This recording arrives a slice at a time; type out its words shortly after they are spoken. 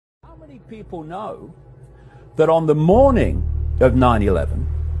many people know that on the morning of 9/11,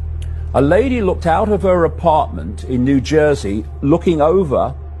 a lady looked out of her apartment in New Jersey, looking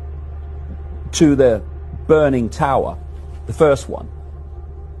over to the burning tower, the first one,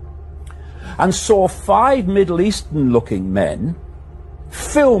 and saw 5 Middle Eastern-looking men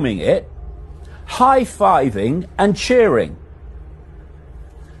filming it, high-fiving and cheering.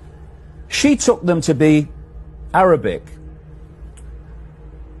 She took them to be Arabic.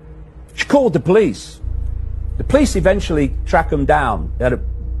 She called the police. The police eventually tracked them down. They had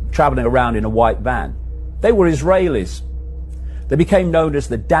traveling around in a white van. They were Israelis. They became known as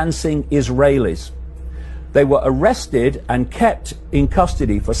the Dancing Israelis. They were arrested and kept in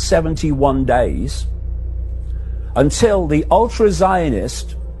custody for 71 days until the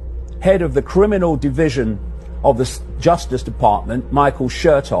ultra-Zionist head of the criminal division of the Justice Department, Michael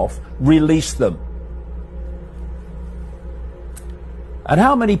Chertoff, released them. And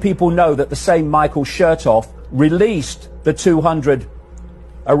how many people know that the same Michael Chertoff released the 200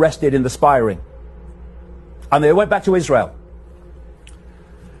 arrested in the spy ring? And they went back to Israel.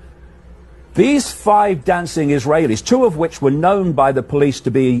 These 5 dancing Israelis, 2 of which were known by the police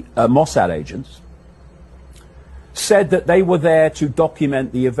to be Mossad agents, said that they were there to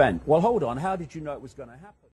document the event. Well, hold on, how did you know it was going to happen?